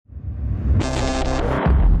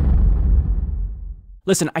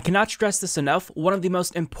Listen, I cannot stress this enough. One of the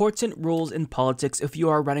most important rules in politics, if you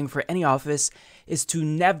are running for any office, is to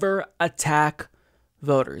never attack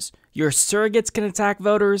voters. Your surrogates can attack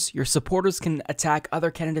voters, your supporters can attack other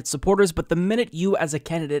candidates' supporters, but the minute you as a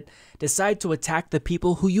candidate decide to attack the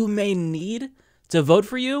people who you may need to vote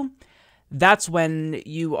for you, that's when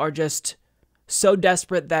you are just so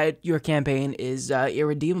desperate that your campaign is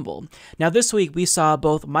irredeemable. Now, this week, we saw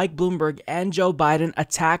both Mike Bloomberg and Joe Biden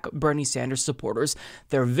attack Bernie Sanders supporters.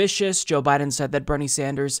 They're vicious. Joe Biden said that Bernie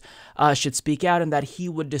Sanders should speak out and that he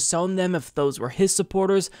would disown them if those were his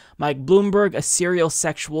supporters. Mike Bloomberg, a serial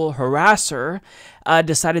sexual harasser,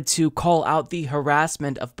 decided to call out the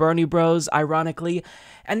harassment of Bernie bros, ironically.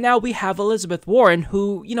 And now we have Elizabeth Warren,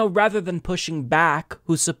 who, rather than pushing back,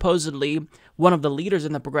 who's supposedly one of the leaders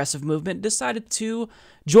in the progressive movement, decided to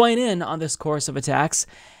join in on this course of attacks.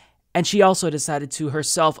 And she also decided to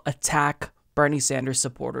herself attack Bernie Sanders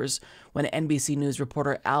supporters when NBC News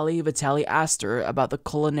reporter Ali Vitale asked her about the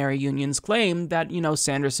culinary union's claim that,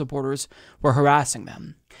 Sanders supporters were harassing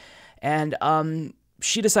them. And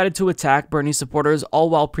she decided to attack Bernie supporters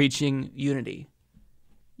all while preaching unity.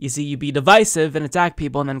 You see, you be divisive and attack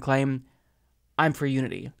people and then claim, I'm for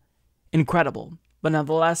unity. Incredible. But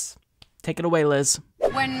nonetheless, take it away, Liz.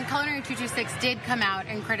 When Culinary 226 did come out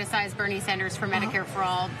and criticize Bernie Sanders for Medicare for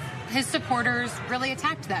All, his supporters really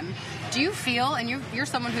attacked them. Do you feel, and you're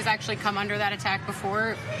someone who's actually come under that attack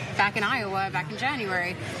before, back in Iowa, back in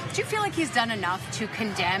January, do you feel like he's done enough to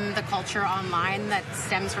condemn the culture online that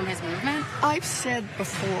stems from his movement? I've said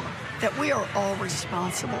before that we are all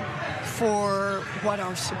responsible for what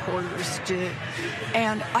our supporters do.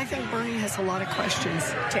 And I think Bernie has a lot of questions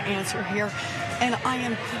to answer here. And I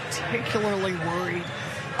am particularly worried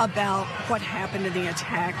about what happened in the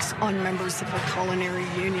attacks on members of the Culinary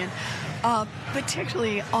Union,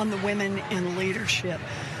 particularly on the women in leadership.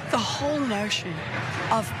 The whole notion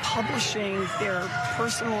of publishing their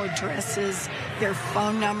personal addresses, their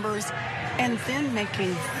phone numbers, and then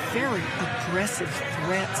making very aggressive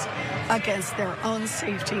threats against their own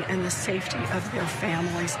safety and the safety of their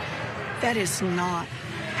families. That is not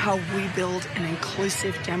how we build an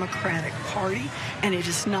inclusive Democratic Party, and it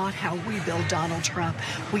is not how we build Donald Trump.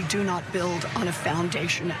 We do not build on a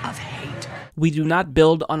foundation of hate. We do not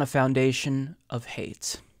build on a foundation of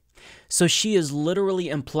hate. So she is literally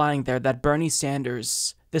implying there that Bernie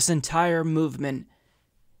Sanders, this entire movement,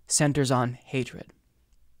 centers on hatred.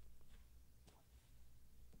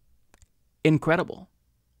 Incredible.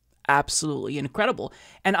 Absolutely incredible.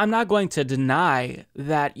 And I'm not going to deny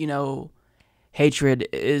that, hatred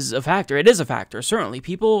is a factor. It is a factor, certainly.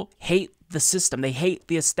 People hate the system. They hate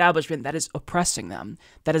the establishment that is oppressing them,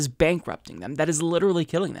 that is bankrupting them, that is literally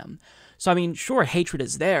killing them. So, sure, hatred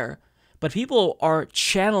is there, but people are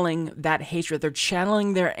channeling that hatred. They're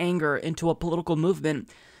channeling their anger into a political movement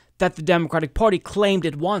that the Democratic Party claimed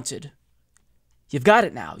it wanted. You've got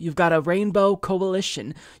it now. You've got a rainbow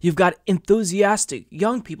coalition. You've got enthusiastic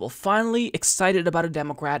young people finally excited about a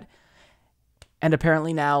Democrat. And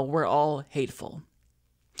apparently now we're all hateful.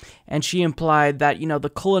 And she implied that, the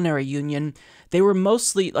Culinary Union, they were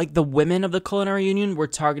mostly, the women of the Culinary Union were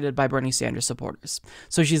targeted by Bernie Sanders supporters.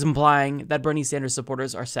 So she's implying that Bernie Sanders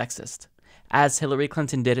supporters are sexist, as Hillary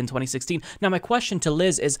Clinton did in 2016. Now, my question to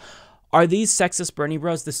Liz is, are these sexist Bernie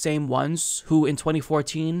bros the same ones who in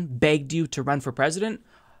 2014 begged you to run for president?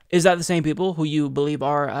 Is that the same people who you believe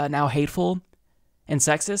are now hateful and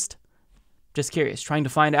sexist? Just curious, trying to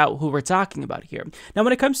find out who we're talking about here. Now,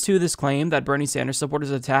 when it comes to this claim that Bernie Sanders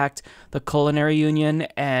supporters attacked the Culinary Union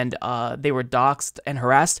and they were doxxed and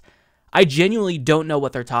harassed, I genuinely don't know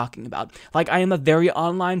what they're talking about. I am a very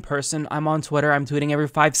online person. I'm on Twitter. I'm tweeting every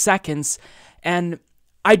 5 seconds. And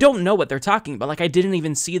I don't know what they're talking about. I didn't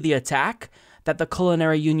even see the attack that the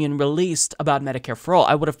Culinary Union released about Medicare for All.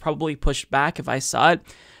 I would have probably pushed back if I saw it.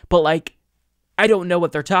 But, I don't know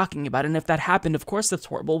what they're talking about. And if that happened, of course that's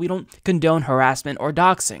horrible. We don't condone harassment or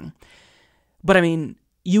doxing. But,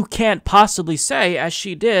 you can't possibly say, as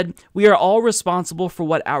she did, we are all responsible for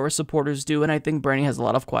what our supporters do. And I think Bernie has a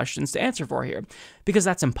lot of questions to answer for here. Because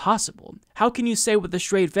that's impossible. How can you say with a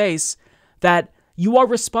straight face that you are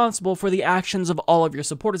responsible for the actions of all of your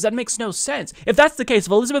supporters? That makes no sense. If that's the case,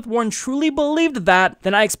 if Elizabeth Warren truly believed that,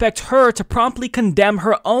 then I expect her to promptly condemn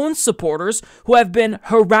her own supporters who have been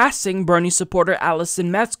harassing Bernie supporter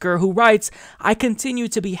Allison Metzger, who writes, I continue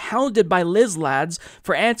to be hounded by Liz lads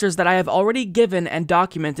for answers that I have already given and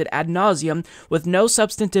documented ad nauseum with no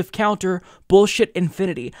substantive counter, bullshit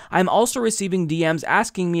infinity. I am also receiving DMs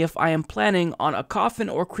asking me if I am planning on a coffin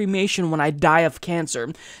or cremation when I die of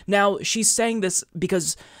cancer. Now, she's saying this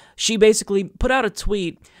because she basically put out a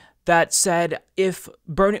tweet that said, if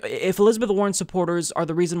Elizabeth Warren supporters are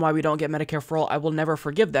the reason why we don't get Medicare for all, I will never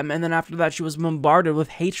forgive them. And then after that, she was bombarded with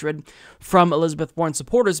hatred from Elizabeth Warren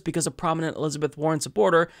supporters because a prominent Elizabeth Warren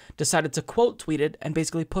supporter decided to quote tweet it and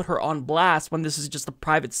basically put her on blast when this is just a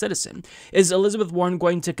private citizen. Is Elizabeth Warren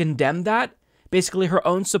going to condemn that? Basically, her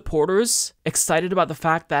own supporters excited about the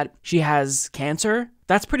fact that she has cancer?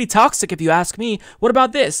 That's pretty toxic if you ask me. What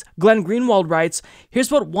about this? Glenn Greenwald writes,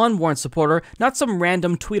 here's what one Warren supporter, not some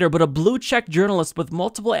random tweeter, but a blue-check journalist with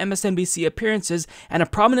multiple MSNBC appearances and a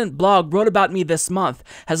prominent blog wrote about me this month.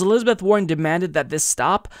 Has Elizabeth Warren demanded that this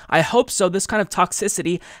stop? I hope so. This kind of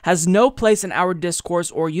toxicity has no place in our discourse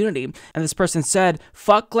or unity. And this person said,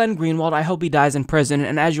 fuck Glenn Greenwald. I hope he dies in prison.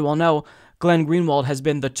 And as you all know, Glenn Greenwald has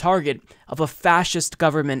been the target of a fascist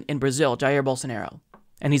government in Brazil, Jair Bolsonaro.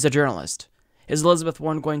 And he's a journalist. Is Elizabeth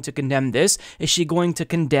Warren going to condemn this? Is she going to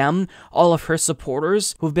condemn all of her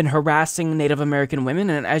supporters who've been harassing Native American women?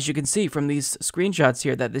 And as you can see from these screenshots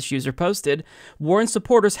here that this user posted, Warren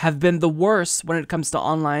supporters have been the worst when it comes to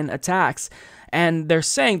online attacks. And they're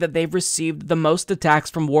saying that they've received the most attacks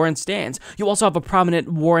from Warren stans. You also have a prominent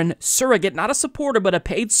Warren surrogate, not a supporter, but a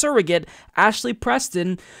paid surrogate, Ashley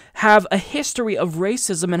Preston, have a history of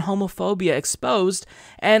racism and homophobia exposed,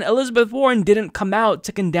 and Elizabeth Warren didn't come out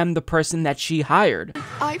to condemn the person that she hired.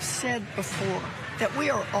 I've said before that we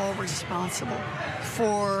are all responsible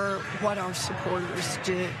for what our supporters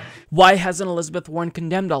do. Why hasn't Elizabeth Warren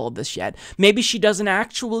condemned all of this yet? Maybe she doesn't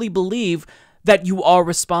actually believe that you are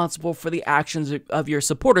responsible for the actions of your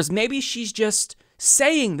supporters. Maybe she's just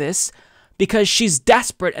saying this because she's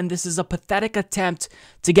desperate and this is a pathetic attempt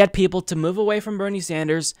to get people to move away from Bernie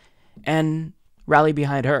Sanders and rally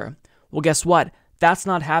behind her. Well, guess what? That's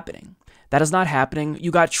not happening. That is not happening.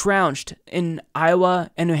 You got trounced in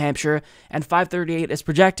Iowa and New Hampshire, and 538 is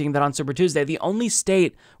projecting that on Super Tuesday, the only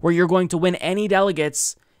state where you're going to win any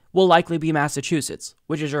delegates will likely be Massachusetts,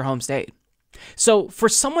 which is your home state. So for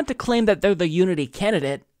someone to claim that they're the unity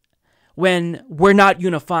candidate when we're not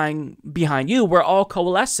unifying behind you, we're all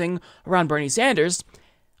coalescing around Bernie Sanders,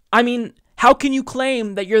 I mean, how can you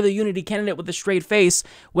claim that you're the unity candidate with a straight face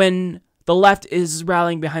when the left is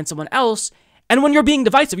rallying behind someone else and when you're being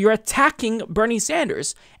divisive, you're attacking Bernie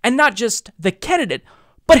Sanders and not just the candidate,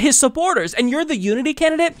 but his supporters, and you're the unity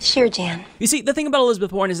candidate? Sure, Jan. You see, the thing about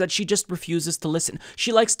Elizabeth Warren is that she just refuses to listen.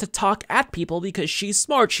 She likes to talk at people because she's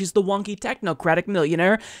smart. She's the wonky technocratic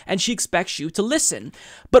millionaire, and she expects you to listen.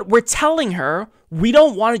 But we're telling her, we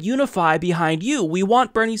don't want to unify behind you. We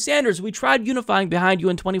want Bernie Sanders. We tried unifying behind you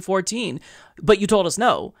in 2014, but you told us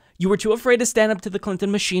no. You were too afraid to stand up to the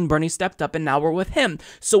Clinton machine. Bernie stepped up, and now we're with him.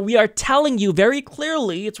 So we are telling you very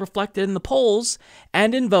clearly, it's reflected in the polls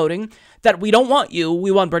and in voting, that we don't want you,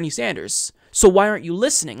 we want Bernie Sanders. So why aren't you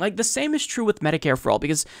listening? Like, the same is true with Medicare for all,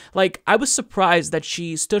 because, like, I was surprised that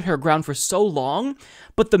she stood her ground for so long,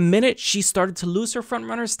 but the minute she started to lose her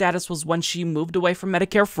frontrunner status was when she moved away from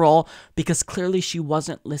Medicare for all, because clearly she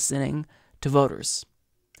wasn't listening to voters.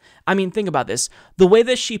 I mean, think about this. The way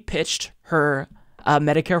that she pitched her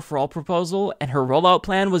Medicare for all proposal and her rollout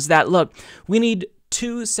plan was that, look, we need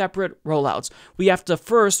two separate rollouts. We have to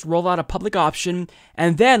first roll out a public option,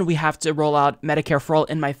 and then we have to roll out Medicare for all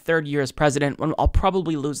in my third year as president, when I'll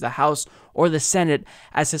probably lose the House or the Senate,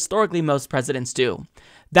 as historically most presidents do.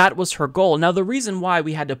 That was her goal. Now, the reason why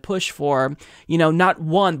we had to push for, not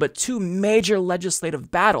one, but two major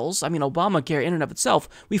legislative battles, I mean, Obamacare in and of itself,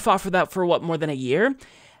 we fought for that for, more than a year?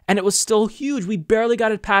 And it was still huge. We barely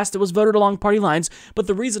got it passed. It was voted along party lines. But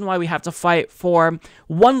the reason why we have to fight for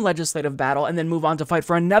one legislative battle and then move on to fight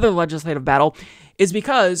for another legislative battle is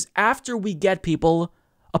because after we get people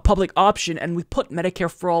a public option and we put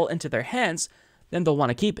Medicare for all into their hands, then they'll want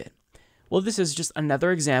to keep it. Well, this is just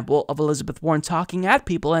another example of Elizabeth Warren talking at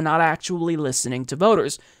people and not actually listening to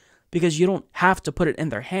voters, because you don't have to put it in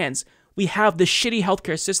their hands. We have the shitty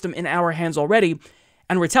healthcare system in our hands already,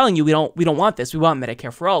 and we're telling you we don't want this. We want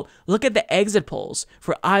Medicare for all. Look at the exit polls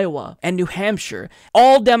for Iowa and New Hampshire.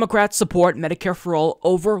 All Democrats support Medicare for all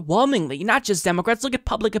overwhelmingly. Not just Democrats. Look at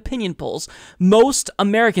public opinion polls. Most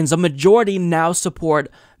Americans, a majority, now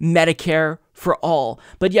support Medicare for all.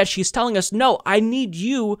 But yet she's telling us, no, I need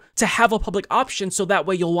you to have a public option so that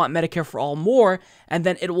way you'll want Medicare for all more, and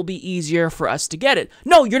then it will be easier for us to get it.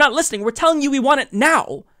 No, you're not listening. We're telling you we want it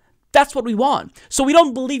now. That's what we want. So we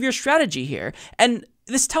don't believe your strategy here. And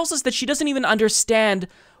this tells us that she doesn't even understand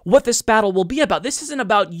what this battle will be about. This isn't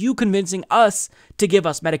about you convincing us to give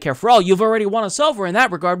us Medicare for all. You've already won us over in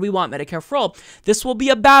that regard. We want Medicare for all. This will be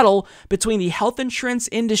a battle between the health insurance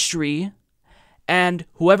industry and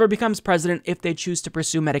whoever becomes president, if they choose to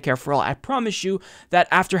pursue Medicare for all. I promise you that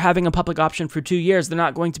after having a public option for 2 years, they're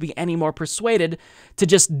not going to be any more persuaded to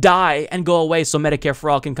just die and go away so Medicare for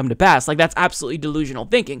all can come to pass. Like, that's absolutely delusional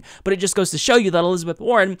thinking. But it just goes to show you that Elizabeth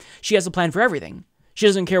Warren, she has a plan for everything. She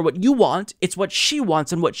doesn't care what you want, it's what she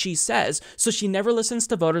wants and what she says. So she never listens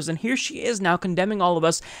to voters, and here she is now condemning all of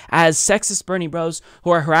us as sexist Bernie bros who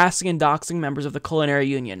are harassing and doxing members of the Culinary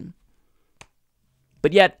Union.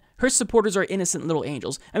 But yet, her supporters are innocent little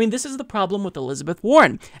angels. I mean, this is the problem with Elizabeth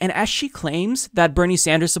Warren. And as she claims that Bernie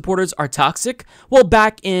Sanders supporters are toxic, well,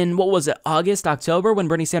 back in, what was it, August, October, when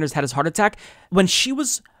Bernie Sanders had his heart attack, when she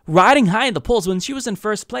was riding high in the polls, when she was in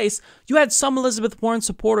first place, you had some Elizabeth Warren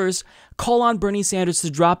supporters call on Bernie Sanders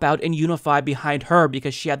to drop out and unify behind her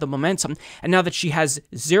because she had the momentum. And now that she has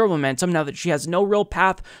zero momentum, now that she has no real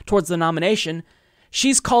path towards the nomination,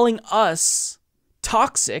 she's calling us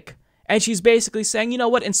toxic. And she's basically saying, you know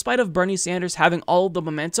what, in spite of Bernie Sanders having all of the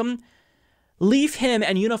momentum, leave him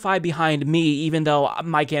and unify behind me, even though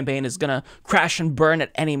my campaign is going to crash and burn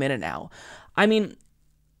at any minute now. I mean,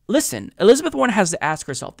 listen, Elizabeth Warren has to ask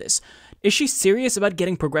herself this. Is she serious about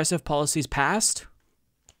getting progressive policies passed?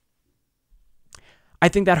 I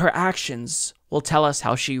think that her actions will tell us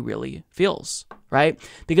how she really feels, right?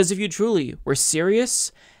 Because if you truly were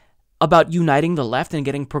serious about uniting the left and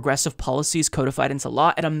getting progressive policies codified into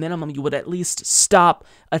law, at a minimum, you would at least stop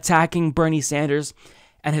attacking Bernie Sanders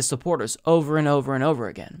and his supporters over and over and over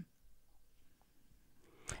again.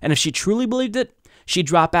 And if she truly believed it, she'd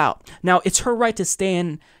drop out. Now, it's her right to stay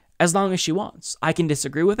in as long as she wants. I can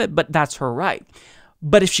disagree with it, but that's her right.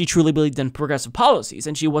 But if she truly believed in progressive policies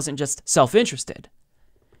and she wasn't just self-interested,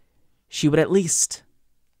 she would at least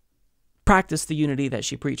practice the unity that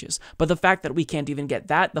she preaches. But the fact that we can't even get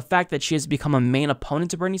that, the fact that she has become a main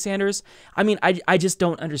opponent to Bernie Sanders, I mean, I just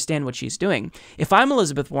don't understand what she's doing. If I'm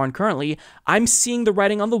Elizabeth Warren currently, I'm seeing the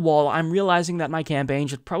writing on the wall. I'm realizing that my campaign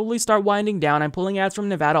should probably start winding down. I'm pulling ads from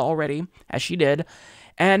Nevada already, as she did,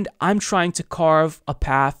 and I'm trying to carve a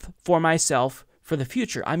path for myself for the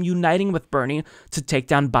future. I'm uniting with Bernie to take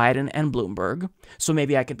down Biden and Bloomberg, so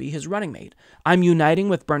maybe I could be his running mate. I'm uniting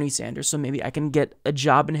with Bernie Sanders, so maybe I can get a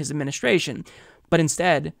job in his administration. But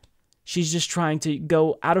instead, she's just trying to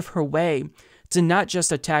go out of her way to not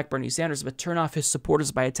just attack Bernie Sanders, but turn off his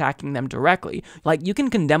supporters by attacking them directly. Like, you can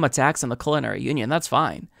condemn attacks on the Culinary Union, that's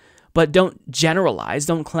fine. But don't generalize,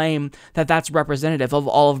 don't claim that that's representative of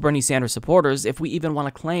all of Bernie Sanders supporters if we even want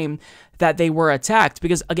to claim that they were attacked.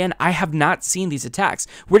 Because, again, I have not seen these attacks.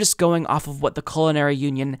 We're just going off of what the Culinary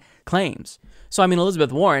Union claims. So, I mean,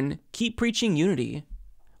 Elizabeth Warren, keep preaching unity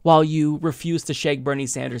while you refuse to shake Bernie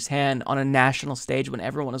Sanders' hand on a national stage when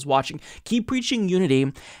everyone is watching. Keep preaching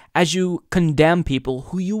unity as you condemn people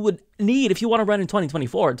who you would need if you want to run in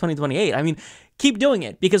 2024 or 2028. I mean, keep doing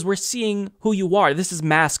it because we're seeing who you are. This is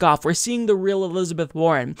mask off. We're seeing the real Elizabeth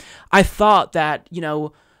Warren. I thought that,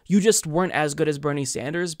 you just weren't as good as Bernie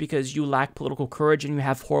Sanders because you lack political courage and you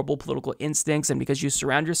have horrible political instincts, and because you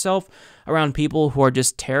surround yourself around people who are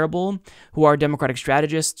just terrible, who are Democratic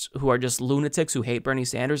strategists, who are just lunatics who hate Bernie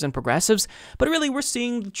Sanders and progressives. But really, we're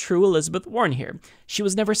seeing the true Elizabeth Warren here. She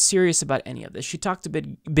was never serious about any of this. She talked a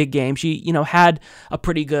big game. She, had a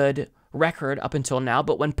pretty good record up until now,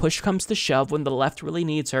 but when push comes to shove, when the left really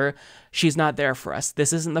needs her, she's not there for us.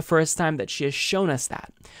 This isn't the first time that she has shown us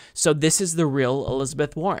that. So this is the real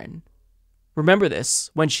Elizabeth Warren. Remember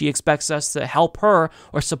this when she expects us to help her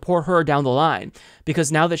or support her down the line,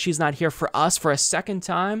 because now that she's not here for us for a second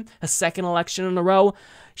time, a second election in a row,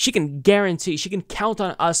 she can count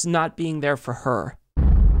on us not being there for her.